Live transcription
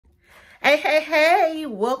Hey,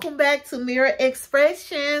 welcome back to Mirror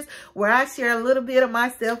Expressions, where I share a little bit of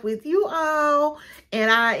myself with you all,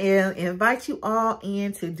 and I invite you all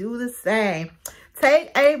in to do the same.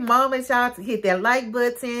 Take a moment, y'all, to hit that like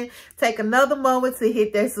button. Take another moment to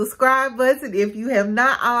hit that subscribe button if you have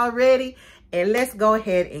not already, and let's go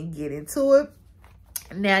ahead and get into it.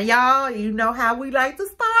 Now, y'all, you know how we like to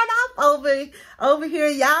start off over here.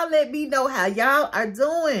 Y'all let me know how y'all are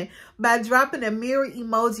doing by dropping a mirror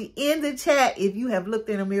emoji in the chat if you have looked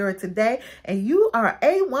in a mirror today and you are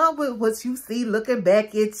A1 with what you see looking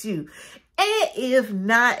back at you. And if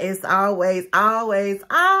not, as always, I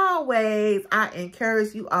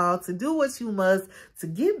encourage you all to do what you must to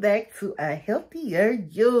get back to a healthier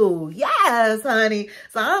you. Yes, honey.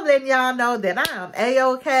 So I'm letting y'all know that I am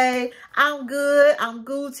A-okay. I'm good. I'm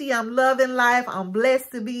Gucci. I'm loving life. I'm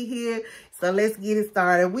blessed to be here. So let's get it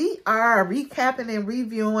started. We are recapping and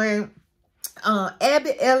reviewing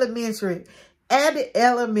Abbott Elementary.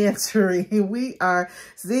 We are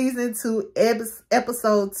season 2,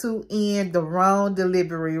 episode 2 in the wrong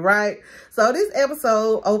delivery, right? So this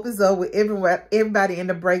episode opens up with everybody in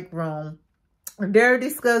the break room. They're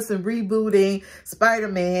discussing rebooting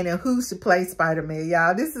Spider-Man and who should play Spider-Man,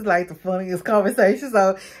 y'all. This is like the funniest conversation.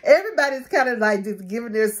 So everybody's kind of like just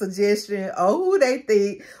giving their suggestion of who they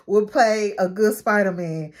think will play a good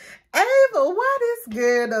Spider-Man. Ava, why this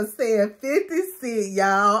girl done said 50 Cent,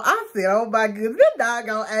 y'all? I said, oh my goodness, this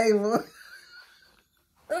doggone Ava.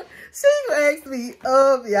 She cracks me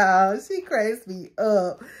up, y'all. She cracks me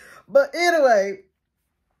up. But anyway,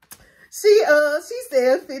 she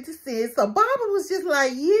said 50 Cent. So Barbara was just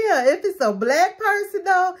like, yeah, if it's a black person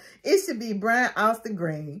though, it should be Brian Austin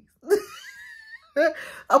Green.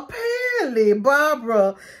 Apparently,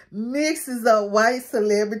 Barbara mixes up white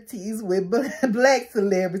celebrities with black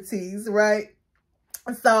celebrities, right?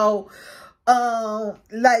 So,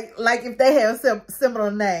 like if they have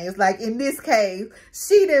similar names, like in this case,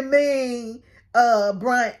 she didn't mean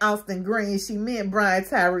Brian Austin Green, she meant Brian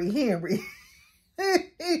Tyree Henry.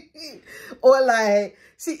 Or like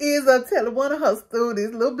she ends up telling one of her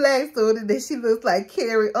students, little black student, that she looks like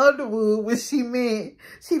Carrie Underwood when she meant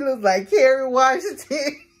she looks like Kerry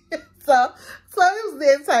Washington. so it was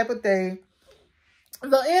that type of thing.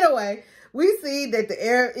 So anyway, we see that the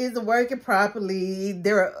air isn't working properly.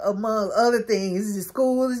 There are, among other things, the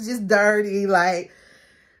school is just dirty. Like,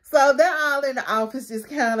 so they're all in the office just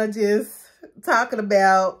kind of just talking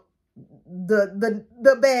about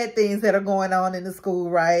the bad things that are going on in the school,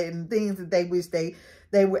 right? And things that they wish they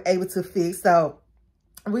were able to fix. So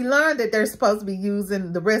we learned that they're supposed to be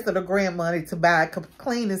using the rest of the grant money to buy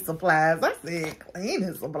cleaning supplies. I said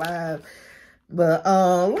cleaning supplies. But like,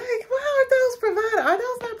 why are those provided? Are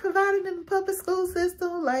those not provided in the public school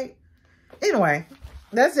system? Like, anyway,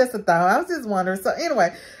 that's just a thought. I was just wondering. So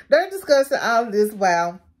anyway, they're discussing all of this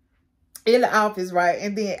while in the office, right?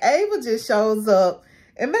 And then Ava just shows up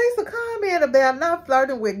and makes a comment about not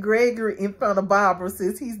flirting with Gregory in front of Barbara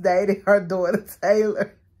since he's dating her daughter,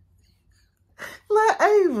 Taylor. Like,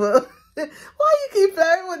 Ava, why you keep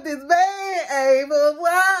flirting with this man, Ava?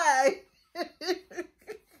 Why?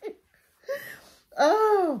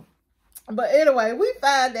 Oh, but anyway, we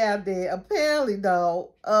find out that apparently,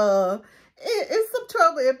 though, it's some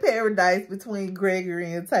trouble in paradise between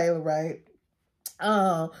Gregory and Taylor, right?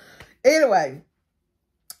 Anyway.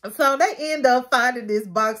 So they end up finding this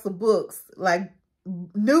box of books, like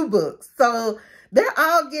new books. So they're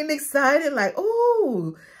all getting excited, like,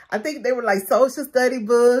 oh, I think they were like social study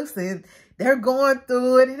books, and they're going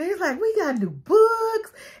through it. And it's like, we got new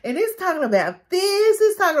books, and it's talking about this.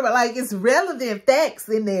 It's talking about, like, it's relevant facts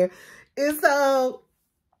in there. And so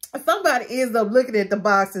somebody ends up looking at the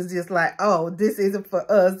boxes just like, oh, this isn't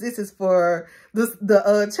for us. This is for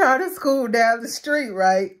the charter school down the street,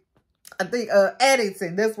 right? I think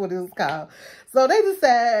Addington, that's what it was called. So they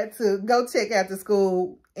decide to go check out the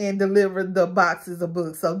school and deliver the boxes of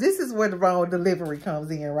books. So this is where the wrong delivery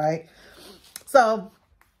comes in, right? So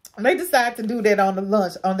they decide to do that on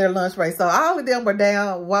their lunch break. So all of them were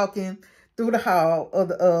down walking through the hall of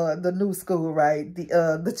the new school, right?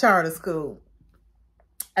 The charter school.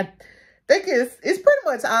 I think it's pretty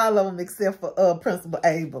much all of them except for Principal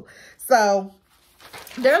Abel. So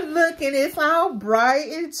they're looking, it's all bright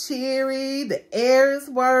and cheery. The air is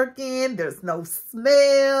working. There's no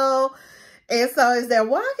smell. And so as they're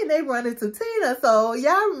walking, they run into Tina. So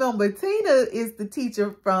y'all remember, Tina is the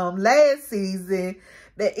teacher from last season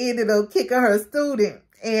that ended up kicking her student.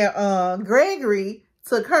 And Gregory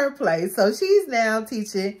took her place. So she's now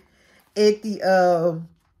teaching at the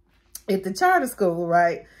charter school,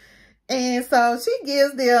 right? And so she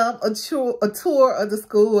gives them a tour of the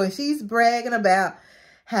school, and she's bragging about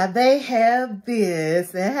how they have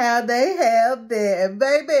this and how they have that. And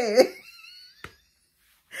baby,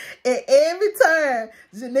 and every time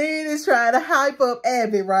Janine is trying to hype up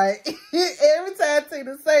Abby, right? Every time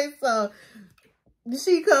Tina say something,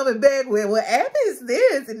 she coming back with, well, Abby is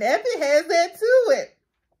this and Abby has that to it.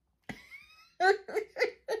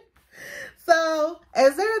 So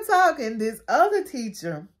as they're talking, this other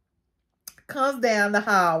teacher comes down the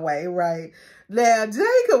hallway, right? Now,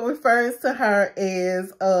 Jacob refers to her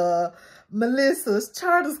as Melissa's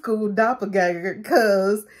charter school doppelganger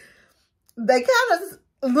because they kind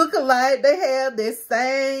of look alike. They have this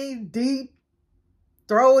same deep,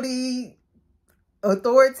 throaty,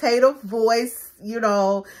 authoritative voice, you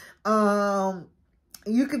know.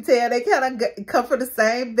 You can tell they kind of come from the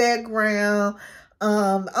same background.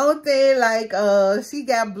 Only thing, like, she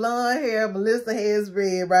got blonde hair, Melissa has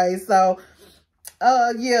red, right? So,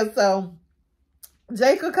 yeah, so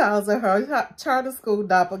Jacob calls her charter school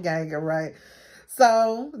doppelganger, right?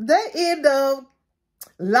 So they end up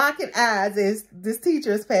locking eyes as this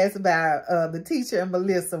teacher is passing by, the teacher and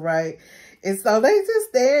Melissa, right? And so they just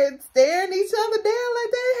staring each other down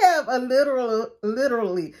like they have a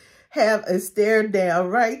literally have a stare down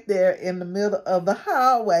right there in the middle of the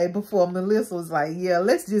hallway before Melissa was like, yeah,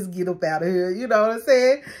 let's just get up out of here. You know what I'm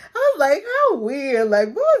saying? I was like, how weird.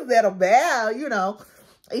 Like, what is that about? You know,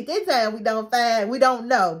 at this time, we don't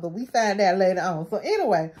know, but we find out later on. So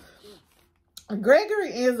anyway,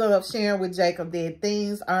 Gregory ends up sharing with Jacob that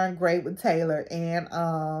things aren't great with Taylor and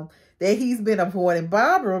that he's been avoiding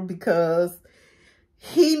Barbara because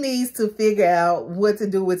he needs to figure out what to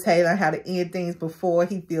do with Taylor, how to end things before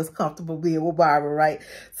he feels comfortable being with Barbara, right?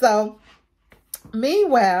 So,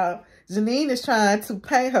 meanwhile, Janine is trying to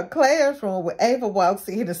paint her classroom when Ava walks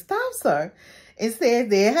in and stops her and says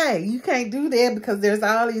that, hey, you can't do that because there's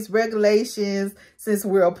all these regulations since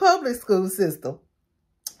we're a public school system,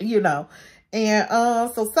 you know. And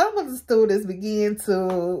so some of the students begin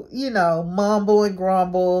to, you know, mumble and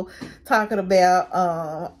grumble, talking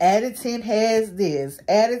about Addison has this.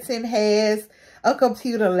 Addison has a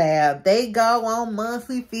computer lab. They go on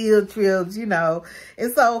monthly field trips, you know.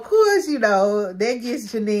 And so, of course, you know, that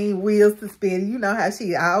gets Janine wheels to spin. You know how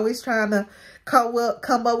she always trying to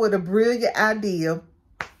come up with a brilliant idea.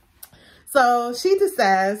 So she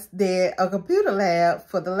decides that a computer lab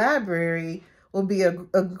for the library would be a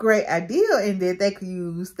great idea and that they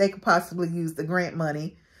could possibly use the grant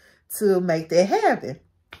money to make that happen.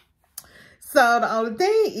 So the only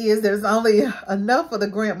thing is there's only enough of the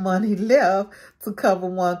grant money left to cover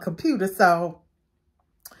one computer. So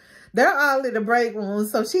they're all in the break room.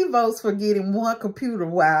 So she votes for getting one computer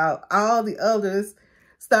while all the others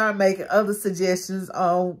start making other suggestions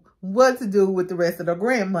on what to do with the rest of the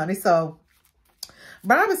grant money. So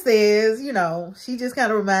Barbara says, you know, she just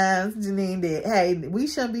kind of reminds Janine that, hey, we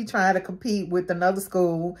shouldn't be trying to compete with another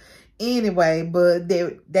school anyway, but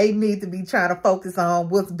they need to be trying to focus on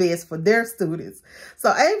what's best for their students.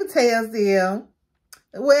 So Ava tells them,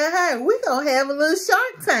 well, hey, we're going to have a little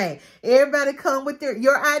Shark Tank. Everybody come with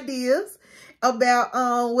your ideas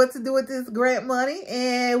about what to do with this grant money,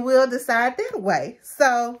 and we'll decide that way.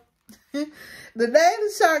 So the day of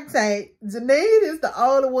the Shark Tank, Janine is the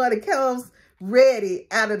only one that comes ready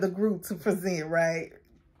out of the group to present, right?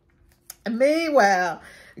 And meanwhile,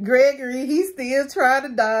 Gregory, he's still trying to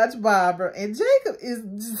dodge Barbara, and Jacob is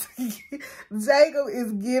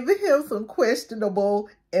giving him some questionable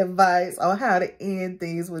advice on how to end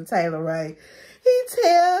things with Taylor, right? He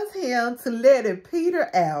tells him to let it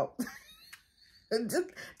peter out. just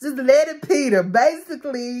let it peter.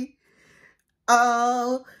 Basically,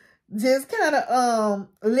 just kind of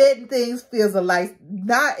letting things fizzle, like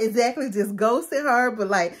not exactly just ghosting her, but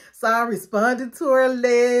like start responding to her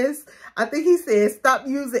less. I think he said stop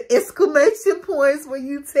using exclamation points when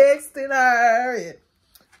you texting her.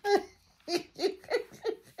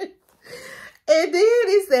 And then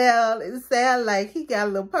it sound like he got a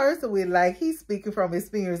little person with, like, he's speaking from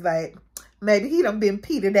experience, like maybe he done been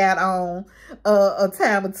petered out on a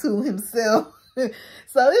time or two himself.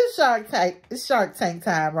 So it's Shark Tank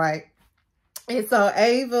time, right? And so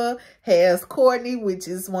Ava has Courtney, which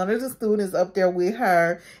is one of the students up there with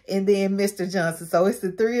her, and then Mr. Johnson. So it's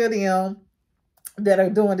the three of them that are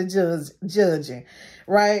doing the judging,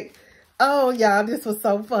 right? Oh, y'all, this was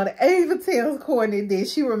so funny. Ava tells Courtney that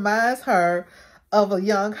she reminds her of a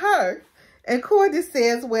young her. And Courtney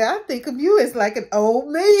says, well, I think of you as like an old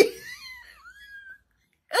me.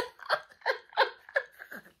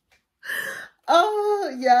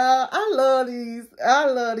 Oh, y'all, I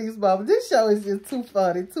love these moments. This show is just too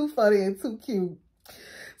funny and too cute.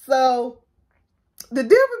 So the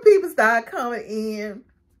different people start coming in,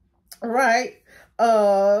 right?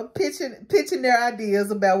 pitching their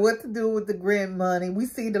ideas about what to do with the grant money. We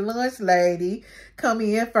see the lunch lady come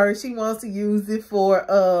in first. She wants to use it for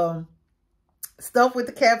stuff with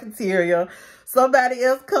the cafeteria. Somebody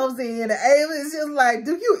else comes in, and Ava is just like,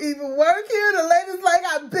 do you even work here? The lady's like,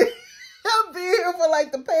 I've been here for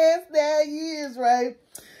like the past 9 years, right?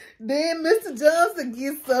 Then Mr. Johnson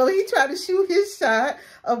gets he tried to shoot his shot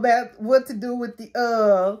about what to do with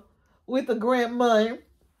the grant money.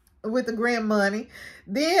 Then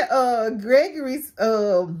Gregory's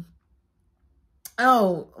oh,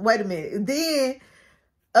 wait a minute. Then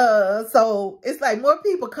so it's like more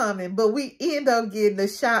people coming, but we end up getting a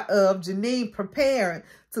shot of Janine preparing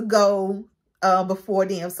to go before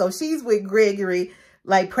them. So she's with Gregory,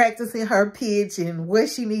 like practicing her pitch and what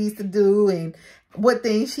she needs to do and what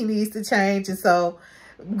things she needs to change. And so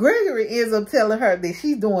Gregory ends up telling her that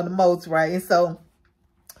she's doing the most, right? And so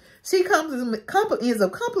she ends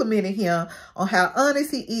up complimenting him on how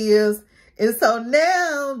honest he is. And so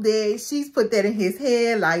now that she's put that in his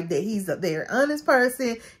head, like that he's a very honest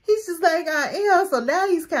person, he's just like, I am. So now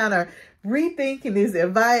he's kind of rethinking his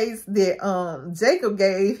advice that Jacob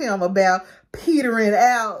gave him about petering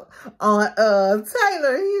out on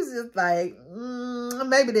Taylor. He's just like,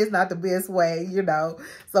 maybe that's not the best way, you know.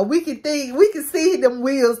 So we can see them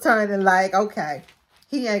wheels turning like, okay,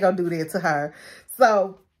 he ain't gonna do that to her.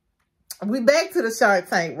 So we back to the Shark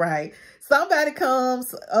Tank, right? Somebody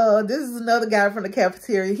comes, this is another guy from the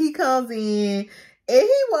cafeteria. He comes in and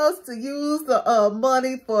he wants to use the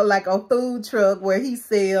money for like a food truck where he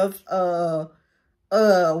sells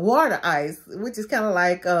water ice, which is kind of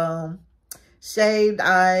like shaved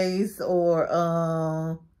ice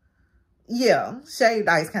or yeah, shaved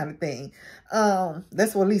ice kind of thing.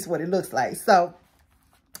 That's at least what it looks like. So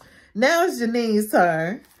now it's Janine's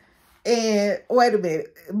turn. And wait a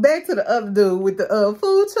minute, back to the other dude with the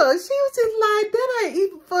food truck. She was just like, that ain't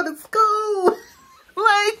even for the school.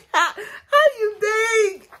 Like, how you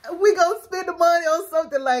think we gonna spend the money on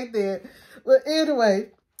something like that? But anyway,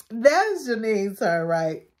 that's Janine's turn,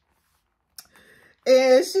 right?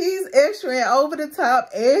 And she's extraing over the top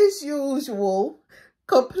as usual,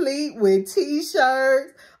 complete with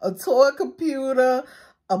t-shirts, a toy computer,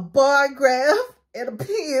 a bar graph, and a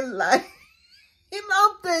pen light. And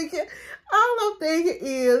all I'm thinking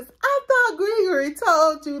is, I thought Gregory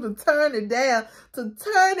told you to turn it down.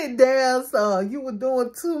 So you were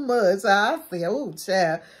doing too much. I said, oh,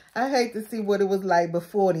 child, I hate to see what it was like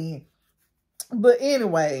before then. But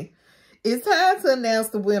anyway, it's time to announce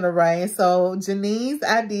the winner, right? And so Janine's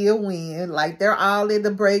idea win. Like, they're all in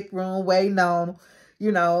the break room waiting on,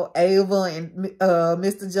 you know, Ava and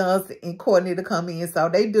Mr. Johnson and Courtney to come in. So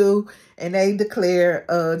they do, and they declare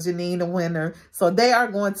Janine the winner. So they are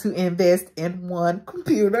going to invest in one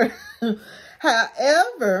computer.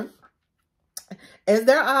 However, as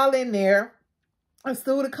they're all in there, a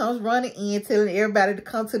student comes running in, telling everybody to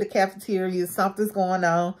come to the cafeteria. Something's going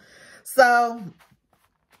on. So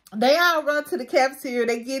they all run to the cafeteria.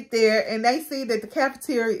 They get there and they see that the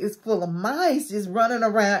cafeteria is full of mice just running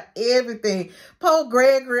around everything. Poor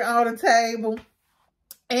Gregory on the table.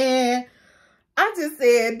 And I just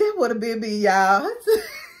said, that would have been me, y'all.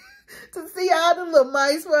 To see all the little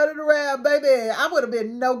mice running around, baby, I would have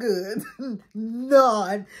been no good.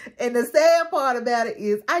 None. And the sad part about it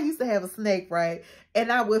is I used to have a snake, right?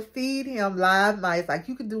 And I would feed him live mice. Like,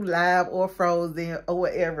 you could do live or frozen or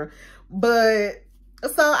whatever. But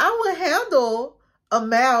so I would handle a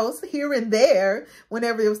mouse here and there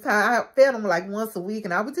whenever it was time. I fed them like once a week,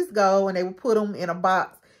 and I would just go and they would put them in a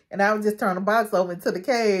box, and I would just turn the box over into the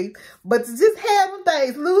cage. But to just have them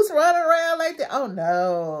things loose running around like that, oh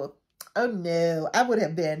no, I would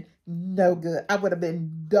have been no good. I would have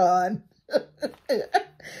been done.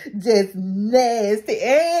 Just nasty,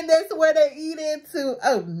 and that's where they eat into.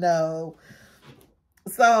 Oh no.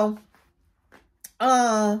 So,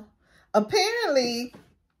 apparently,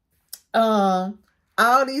 all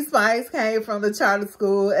these mice came from the charter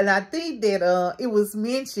school, and I think that it was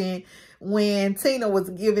mentioned when Tina was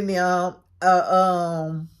giving them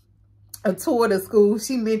a tour of the school.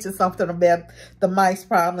 She mentioned something about the mice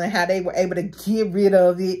problem and how they were able to get rid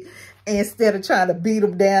of it instead of trying to beat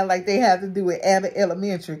them down like they had to do at Abbott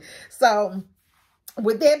Elementary. So,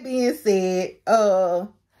 with that being said,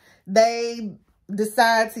 they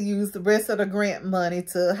decide to use the rest of the grant money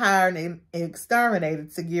to hire an exterminator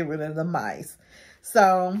to get rid of the mice.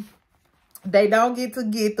 So they don't get to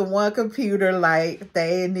get the one computer like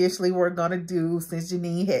they initially were gonna do, since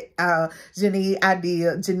Janine's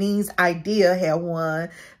idea had won.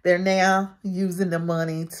 They're now using the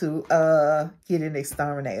money to get an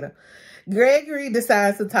exterminator. Gregory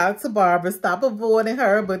decides to talk to Barbara, stop avoiding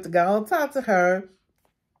her, but to go and talk to her.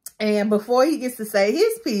 And before he gets to say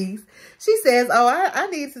his piece, she says, oh, I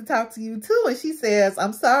need to talk to you too. And she says,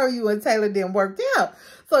 I'm sorry you and Taylor didn't work out.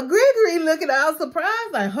 So Gregory looking all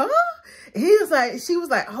surprised, like, huh? She was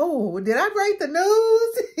like, oh, did I break the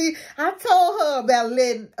news? I told her about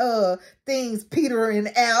letting things petering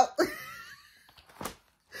out.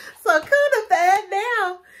 So come to find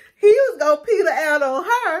out, he was going to peter out on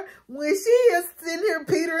her when she is sitting here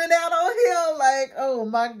petering out on him. Like, oh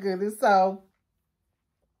my goodness. So,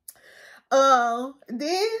 then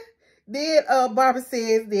Barbara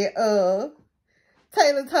says that,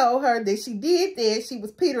 Taylor told her that she did that. She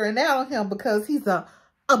was petering out on him because he's a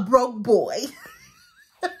broke boy.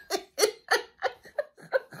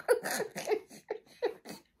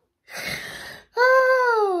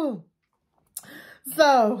 Oh.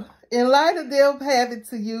 So, in light of them having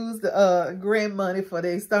to use the grant money for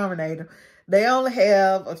the exterminator, they only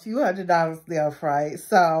have a few $100 left, right?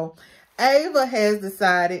 So, Ava has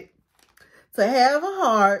decided to have a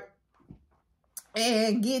heart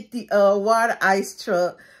and get the water ice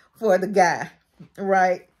truck for the guy,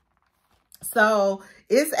 right? So,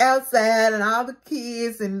 it's outside and all the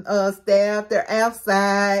kids and staff, they're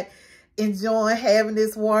outside enjoying having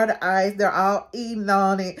this water ice. They're all eating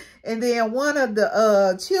on it. And then one of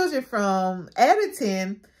the children from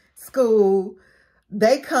Addington school,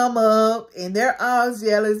 they come up and they're all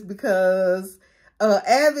jealous because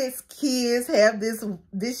Abbott's kids have this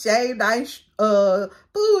shaved ice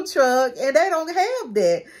food truck and they don't have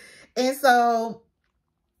that. And so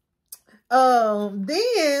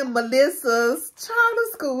then Melissa's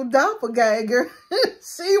charter school doppelganger,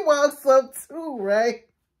 she walks up too, right?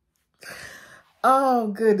 Oh,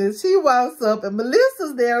 goodness. She walks up and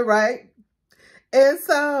Melissa's there, right? And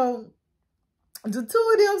so the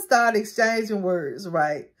two of them start exchanging words,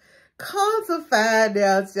 right? Come to find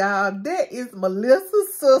out, y'all, that is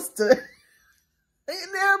Melissa's sister.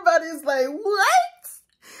 And everybody's like, what?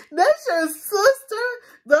 That's your sister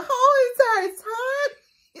the whole entire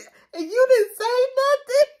time? And you didn't say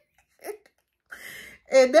nothing?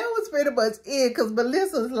 And that was pretty much it, because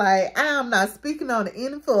Melissa's like, I'm not speaking on it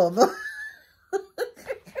any further.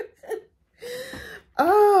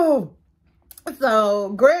 Oh, so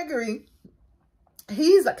Gregory,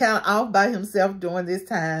 he's kind of off by himself during this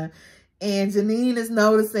time. And Janine is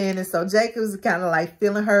noticing. And so Jacob's kind of like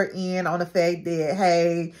filling her in on the fact that,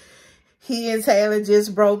 hey, he and Taylor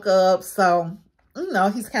just broke up. So, you know,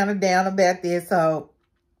 he's kind of down about this. So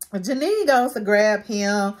Janine goes to grab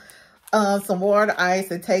him some water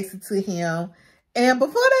ice and takes it to him. And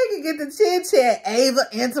before they can get the chit-chat, Ava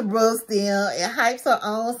interrupts them and hypes her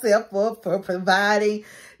own self up for providing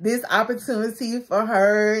this opportunity for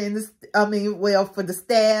her and for the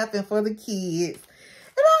staff and for the kids.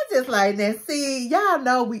 And I'm just like, now see, y'all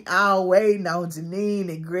know we all waiting on Janine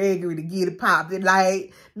and Gregory to get it popping.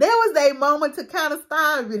 Like, there was a moment to kind of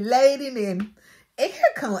start relating, and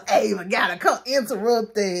here come Ava, gotta come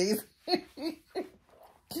interrupt things.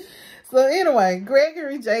 So anyway,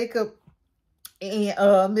 Gregory, Jacob, and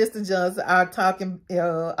Mr. Johnson are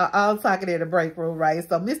all talking at the break room, right?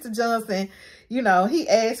 So Mr. Johnson, you know, he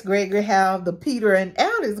asked Gregory how the petering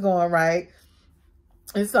out is going, right?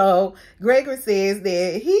 And so Gregory says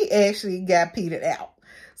that he actually got petered out.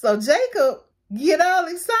 So Jacob get all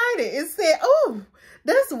excited and said, oh,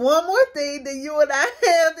 that's one more thing that you and I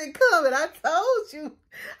have in common. I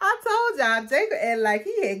told y'all, Jacob acted like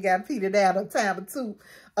he had got petered out on time or two,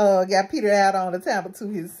 got petered out on a time or two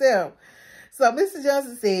himself. So Mr.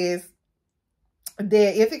 Johnson says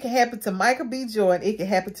that if it can happen to Michael B. Jordan, it can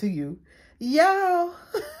happen to you. Y'all,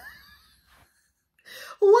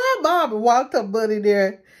 why Barbara walked her butt in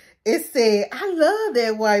there and said, I love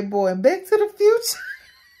that white boy in Back to the Future.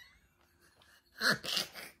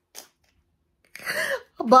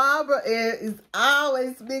 Barbara is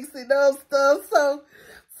always mixing up stuff.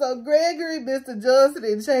 So Gregory, Mr. Johnson,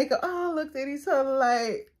 and Jacob all looked at each other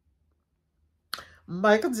like,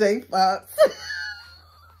 Michael J. Fox.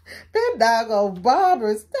 That doggone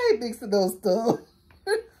Barbara stay mixing those stuff.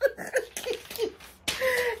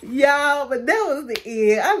 Y'all, but that was the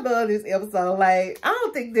end. I love this episode. Like, I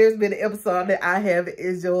don't think there's been an episode that I haven't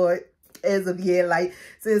enjoyed as of yet. Like,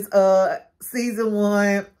 since season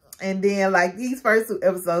 1. And then, like, these first 2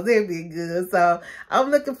 episodes, they've been good. So,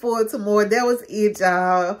 I'm looking forward to more. That was it,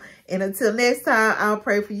 y'all. And until next time, I'll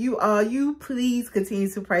pray for you all. You please continue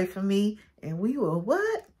to pray for me. And we will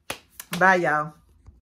what? Bye, y'all.